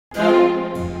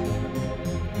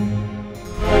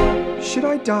Should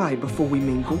I die before we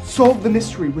mingle? Solve the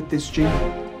mystery with this genie.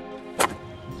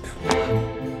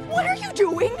 What are you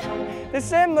doing? The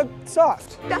sand looked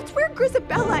soft. That's where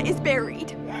Grisabella is buried.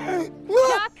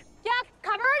 Yuck,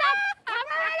 cover it up,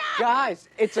 cover it up! Guys,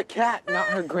 it's a cat, not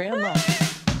her grandma.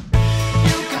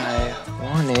 I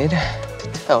wanted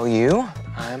to tell you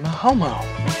I'm a homo.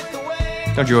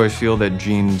 Don't you always feel that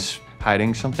Jean's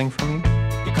hiding something from you?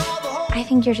 I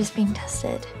think you're just being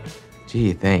tested.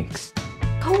 Gee, thanks.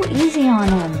 Go easy on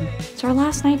him. It's our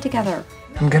last night together.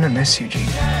 I'm gonna miss you, Jean.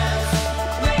 Is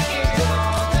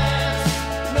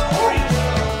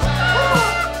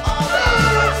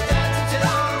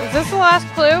this the last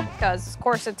clue? Because, of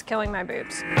course, it's killing my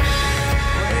boobs.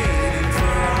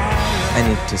 I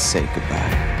need to say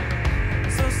goodbye.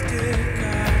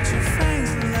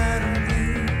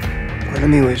 Part of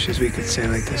me wishes we could stay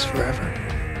like this forever.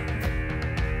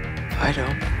 I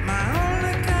don't.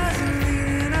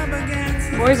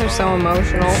 Boys are so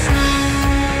emotional.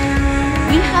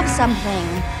 We have something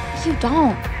you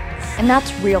don't. And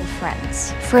that's real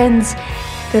friends. Friends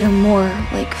that are more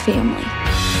like family.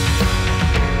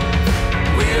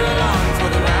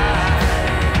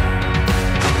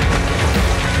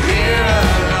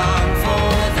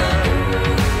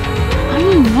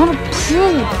 I'm not a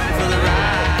prude.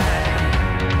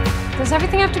 Does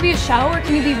everything have to be a show, or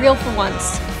can you be real for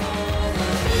once?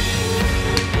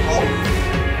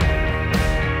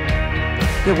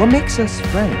 Yeah, what makes us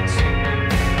friends?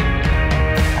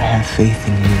 I have faith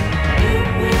in you.